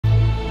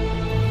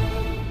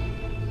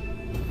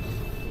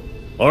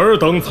尔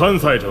等参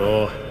赛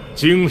者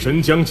精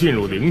神将进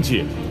入灵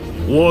界，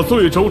我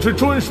罪州之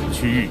专属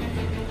区域。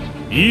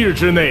1日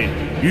之内，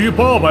于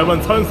800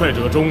万参赛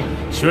者中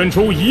选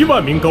出1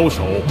万名高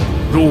手，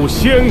入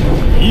仙谷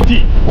一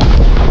地，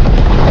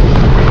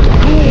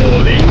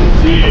入灵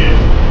界。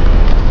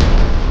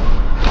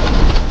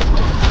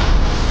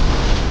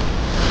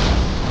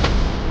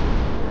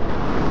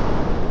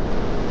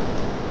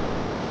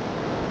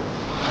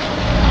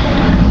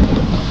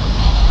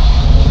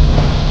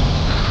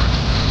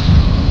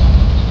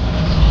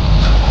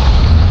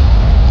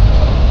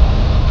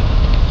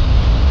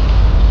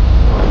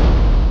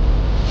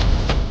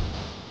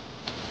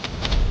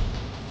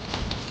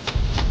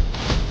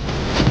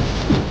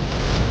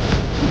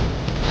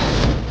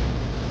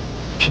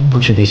不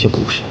知那些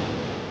故事，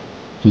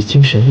以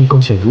精神力构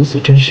建如此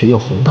真实又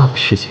宏大的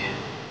世界，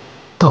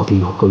到底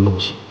有何用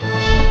意？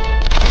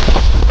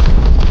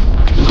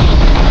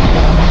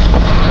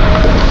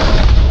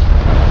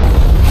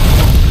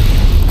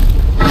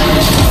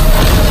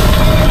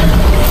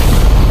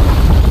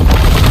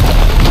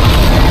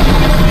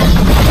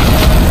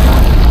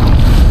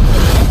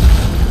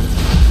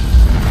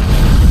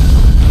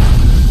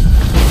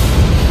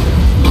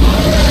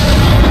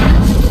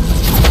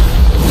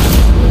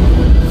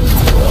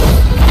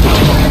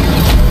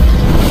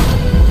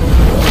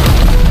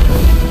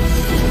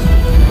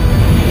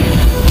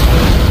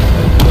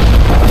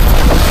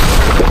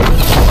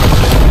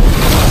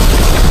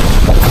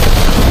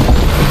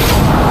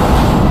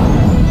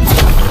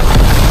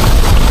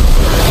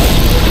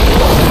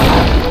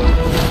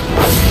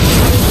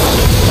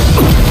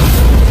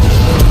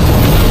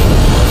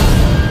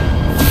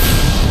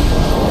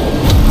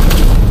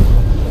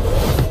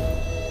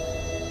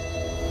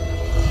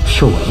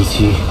受我一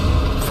击，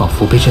仿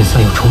佛被震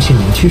散又重新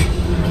凝聚。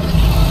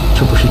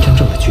这不是真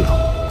正的巨龙，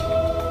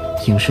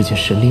应是件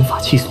神灵法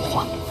器所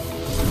化。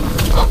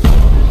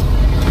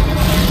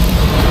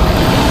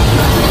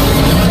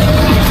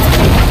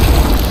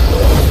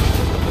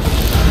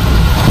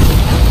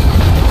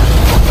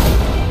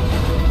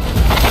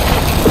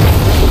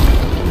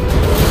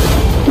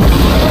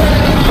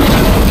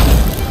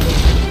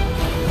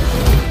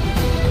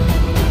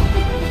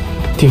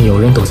定有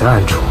人躲在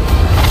暗处，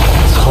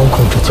操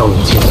控着蛟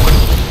龙精魂。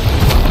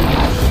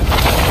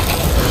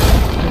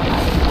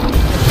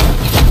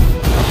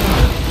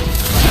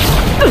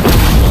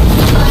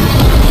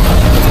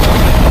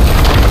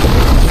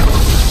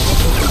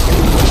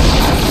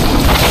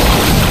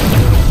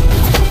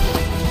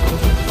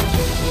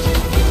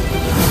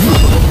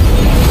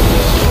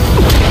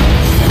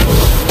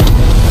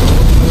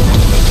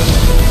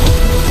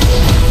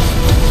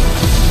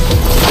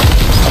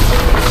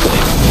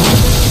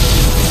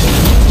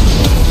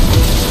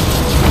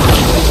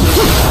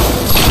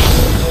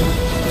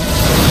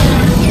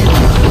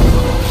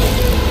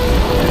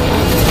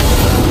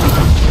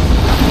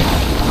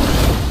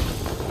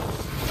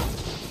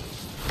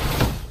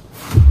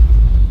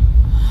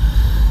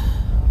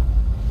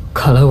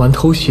看来玩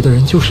偷袭的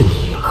人就是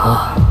你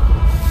了。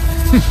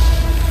哼！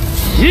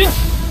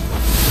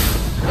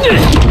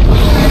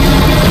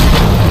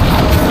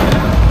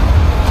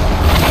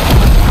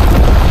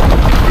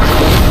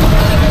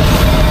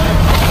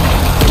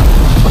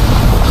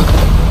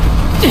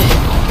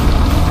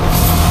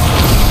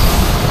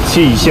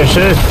既已现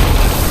身，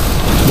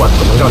万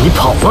不能让你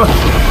跑了。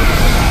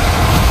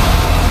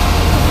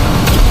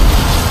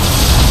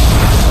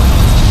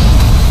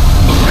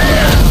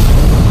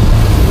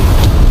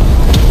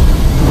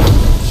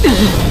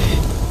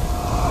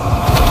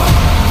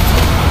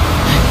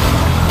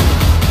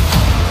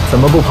怎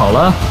么不跑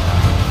了？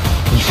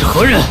你是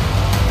何人？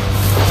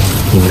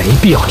你没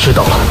必要知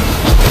道了。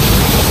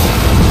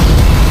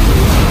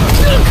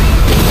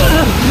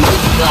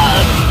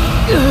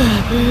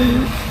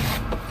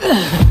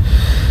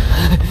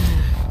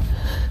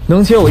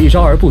能接我一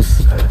招而不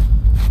死，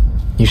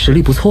你实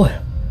力不错呀。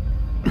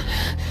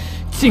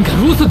竟敢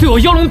如此对我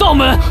妖龙道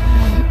门！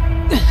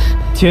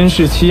监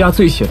视欺压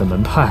罪血的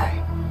门派，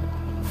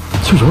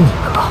就有你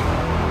们了。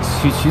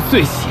区区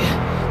罪血，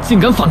竟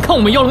敢反抗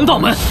我们妖龙道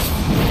门！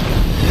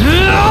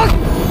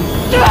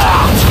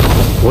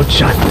我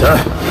斩的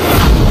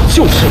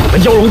就是你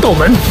们妖龙道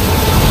门！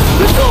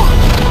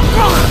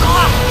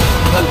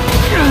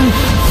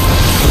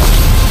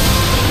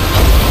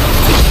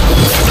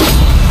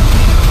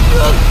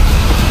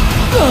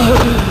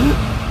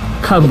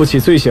看不起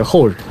罪血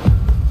后人，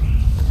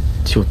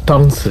就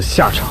当此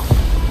下场。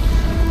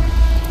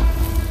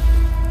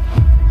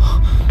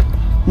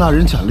那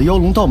人斩了妖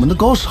龙道门的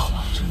高手，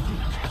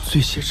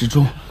罪血之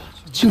中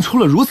竟出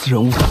了如此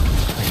人物，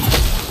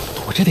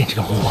躲着点这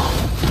个魔王。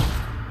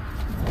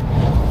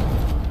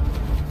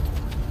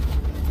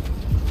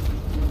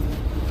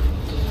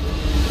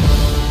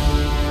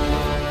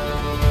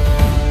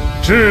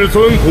至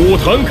尊古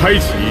坛开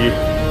启，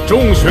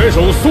众选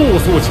手速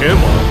速前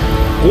往，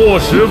过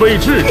时未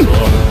至者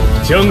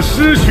将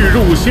失去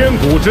入仙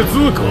谷之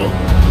资格。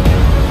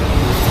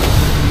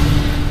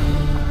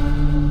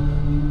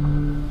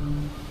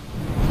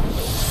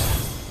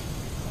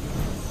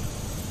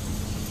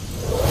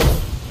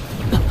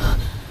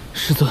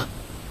师尊，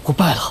我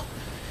败了。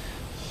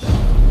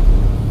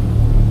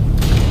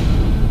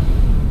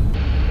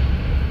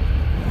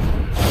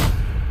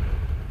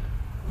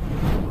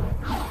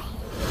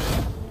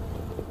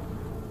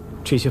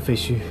这些废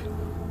墟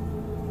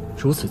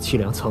如此凄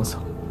凉沧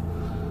桑，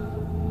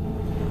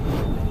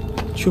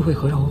却为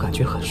何让我感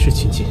觉很是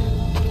亲近？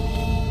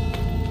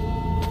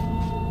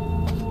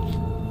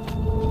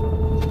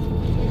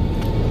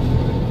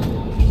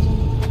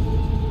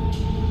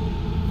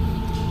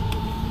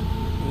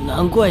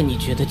难怪你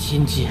觉得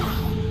亲近，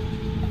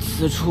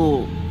此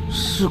处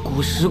是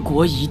古石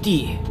国一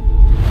地。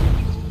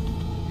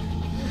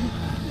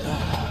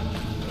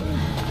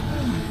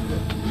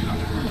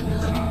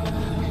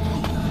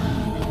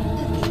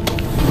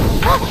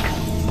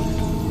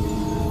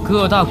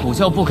各大古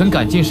教不肯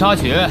赶尽杀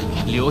绝，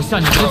留下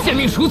你们的贱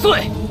命赎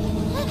罪。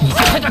你竟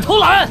还敢偷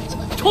懒，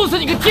抽死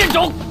你个贱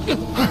种！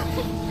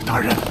大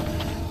人，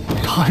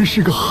他还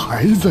是个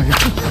孩子呀！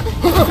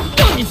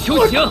让你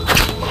求情，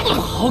不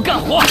好好干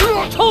活，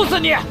抽死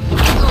你！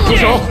住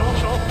手！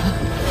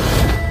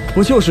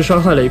不就是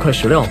伤害了一块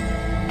石料吗？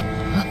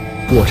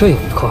我这有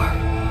一块，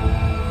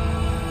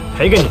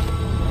赔给你。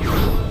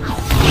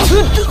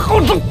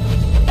好重！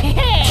嘿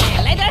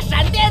嘿，来点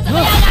闪电怎么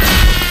样啊？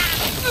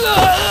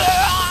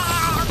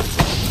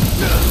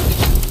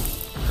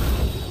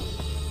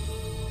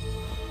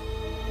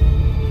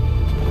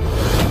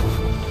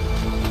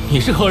你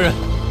是何人？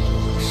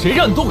谁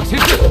让你多管闲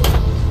事？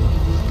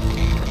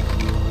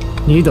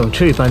你等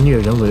这般虐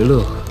人为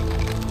乐，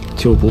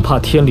就不怕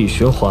天理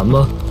循环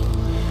吗？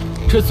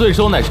这罪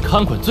州乃是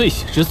看管罪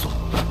血之所，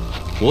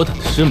我等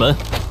的师门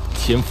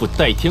肩负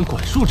代天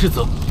管束之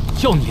责，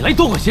要你来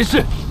多管闲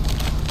事？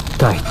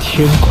代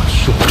天管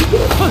束，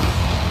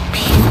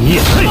平夜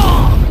配！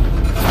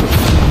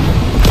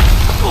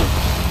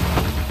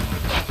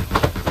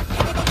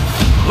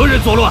何人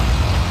作乱？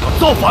要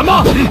造反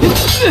吗？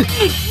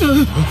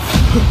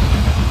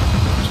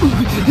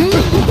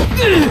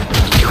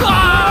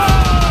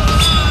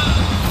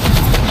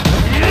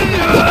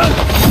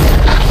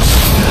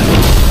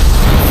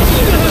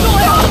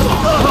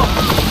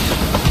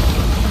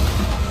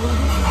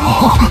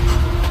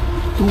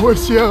多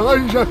谢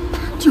恩人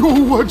救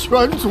我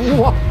全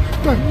族啊！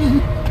但你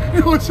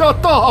惹下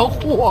大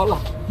祸了。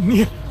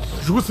你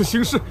如此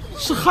行事，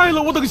是害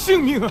了我等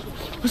性命啊！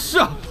是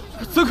啊，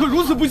怎可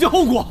如此不计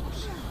后果？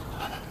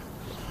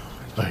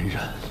恩人，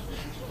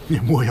你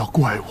莫要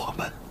怪我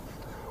们，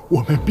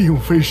我们并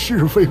非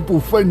是非不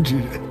分之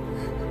人，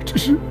只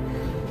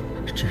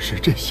是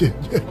这些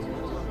年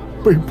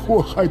被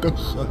迫害得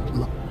很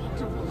了。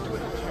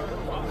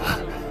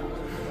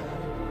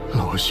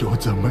老朽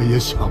怎么也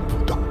想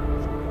不到，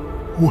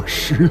我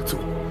师祖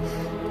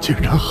竟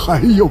然还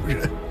有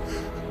人，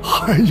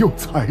还有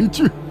才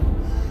俊，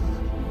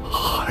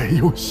还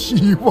有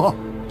希望。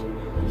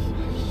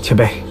前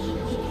辈，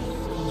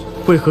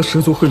为何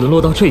师族会沦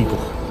落到这一步？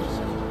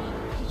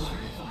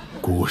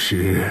古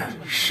时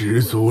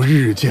师族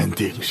日渐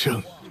鼎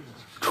盛，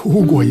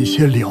出过一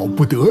些了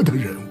不得的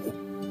人物。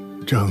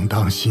正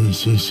当欣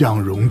欣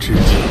向荣之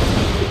际，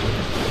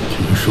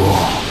听说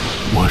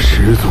我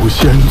师族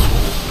先祖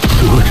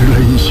得知了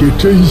一些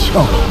真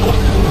相后，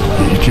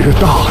一只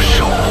大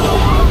手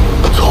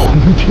从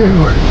天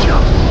而降，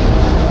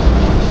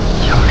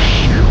将师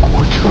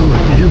国彻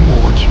底抹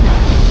去，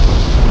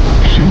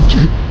甚至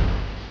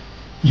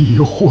疑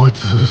惑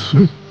子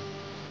孙，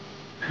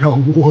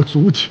让我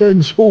族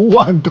千秋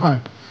万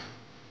代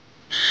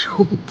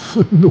受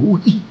此奴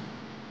役。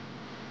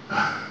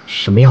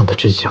什么样的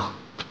真相？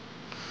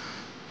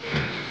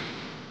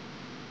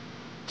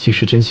既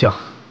是真相，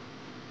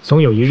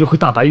总有一日会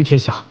大白于天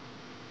下。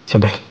前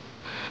辈，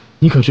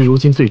你可知如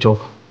今罪州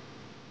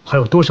还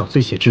有多少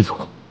罪血之族？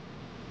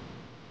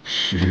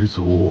师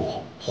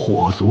族、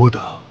火族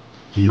等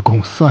一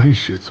共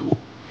30族，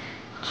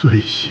罪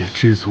血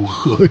之族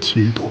何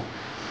其多，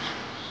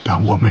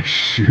但我们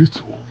10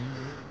族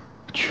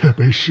却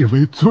被视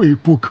为罪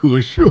不可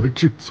赦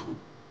之族。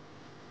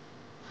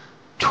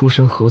出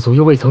身何族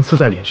又未曾刺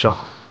在脸上，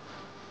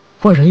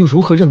外人又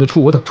如何认得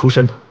出我等出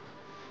身呢？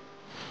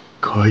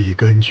可以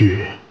根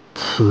据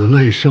此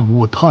类生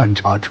物探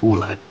查出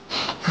来。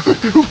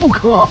不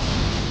可！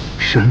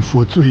身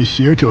负罪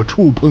血者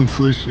触碰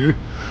此时，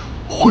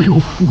会有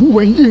符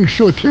文映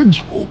射天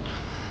穹，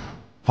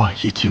万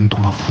一惊动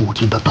了附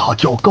近的大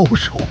教高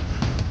手，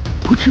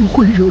不知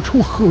会惹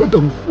出何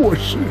等祸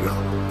事啊！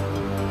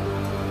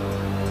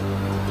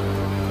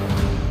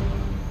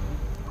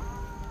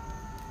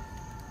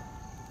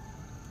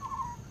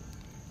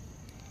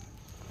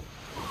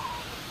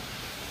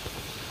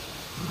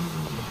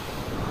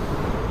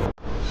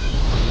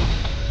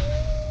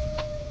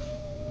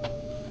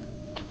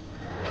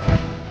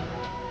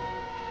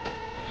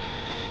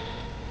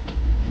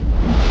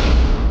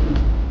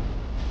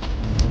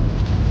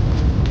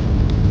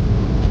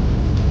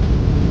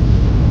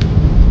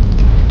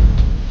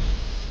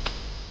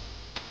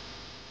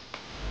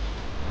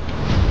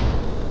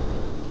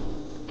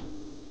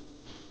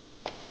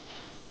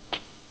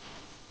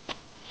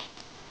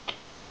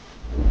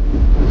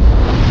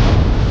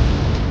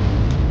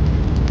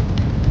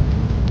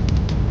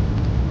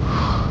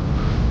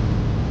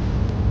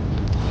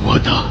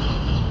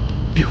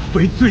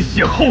非最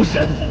血后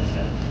人，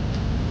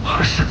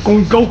而是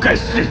功高盖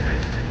世，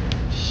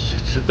一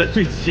直在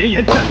最前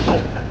沿战斗，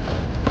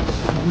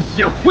书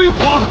写辉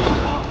煌，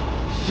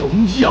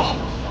荣耀，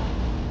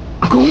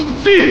功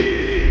绩。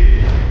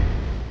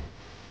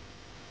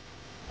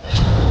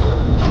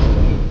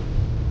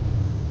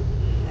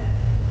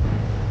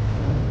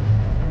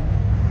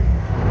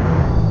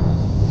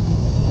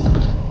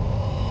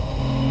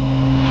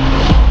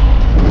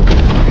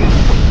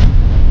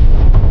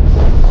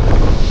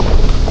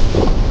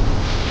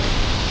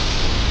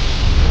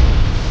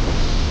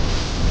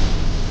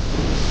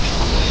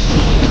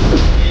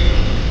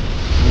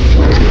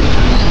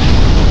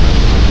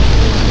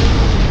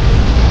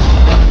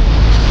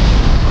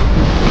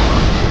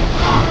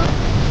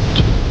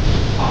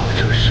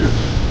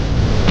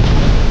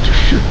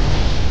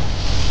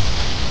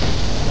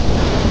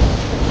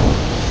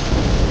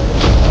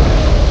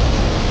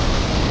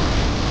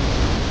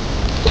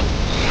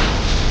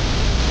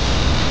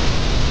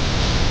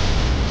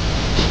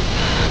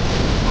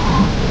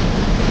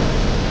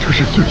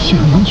罪血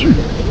凝聚，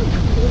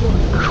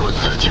如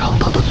此强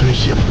大的罪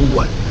血符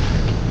文，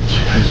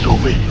前所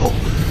未有，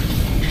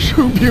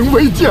生平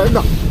未见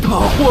呐！大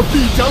祸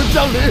必将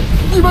降临，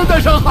你们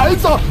带上孩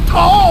子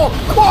逃，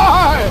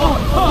快！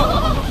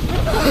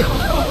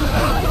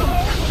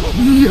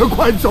你也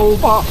快走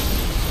吧！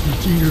你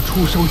今日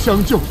出手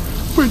相救，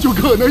本就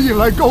可能引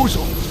来高手，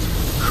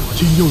如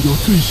今又有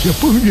罪血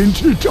风云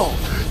之兆，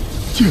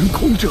监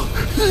控者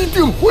一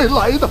定会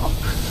来的。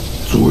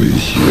罪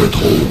血透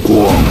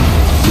光。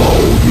烙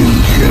印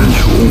天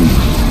穹，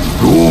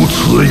如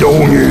此妖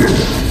孽，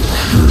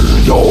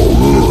是要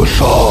扼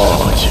杀。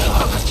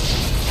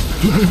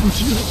来不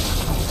及了，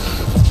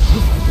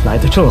来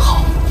得正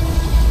好。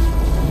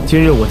今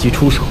日我即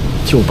出手，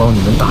就帮你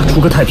们打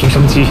出个太平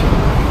生机，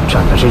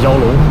斩了这妖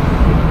龙，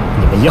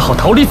你们也好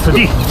逃离此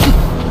地。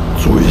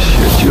罪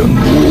血奸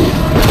奴，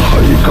还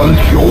敢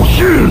挑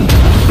衅！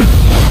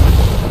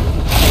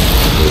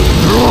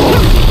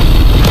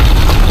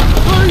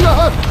来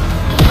人！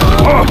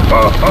哈哈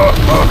哈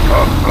哈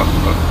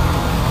哈！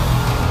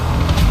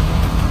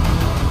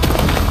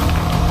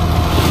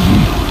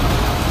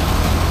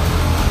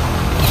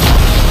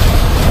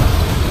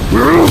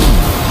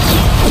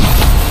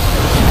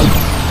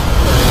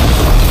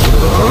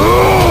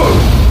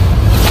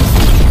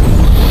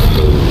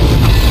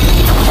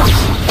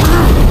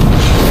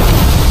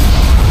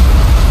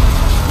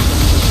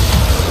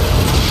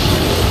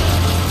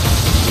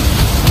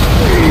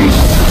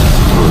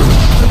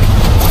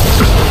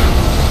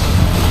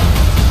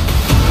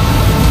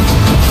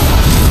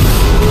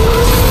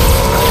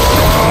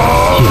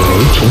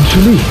之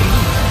力，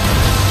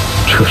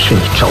这是你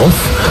找死！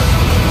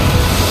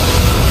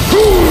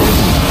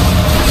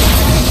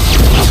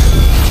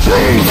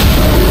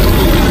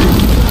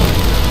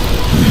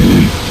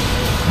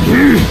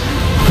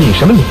你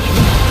什么你？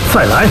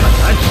再来！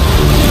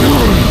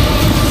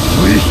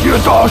水血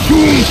大凶，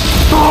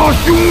大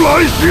凶来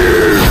袭！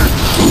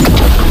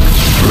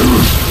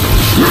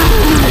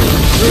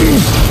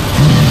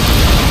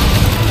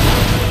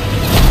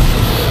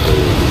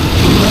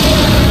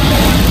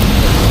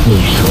你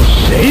说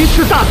谁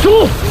是大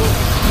凶？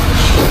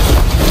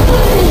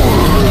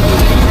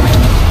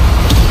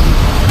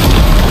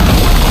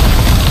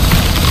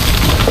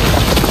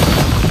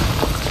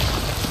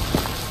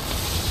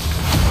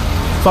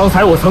方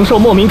才我曾受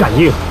莫名感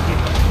应，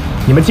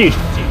你们记住，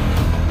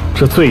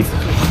这罪字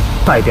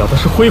代表的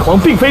是辉煌，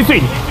并非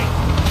罪孽。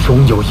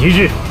终有一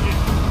日，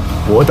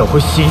我等会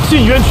洗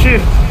尽冤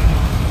屈，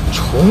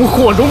重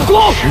获荣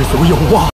光。师祖有望。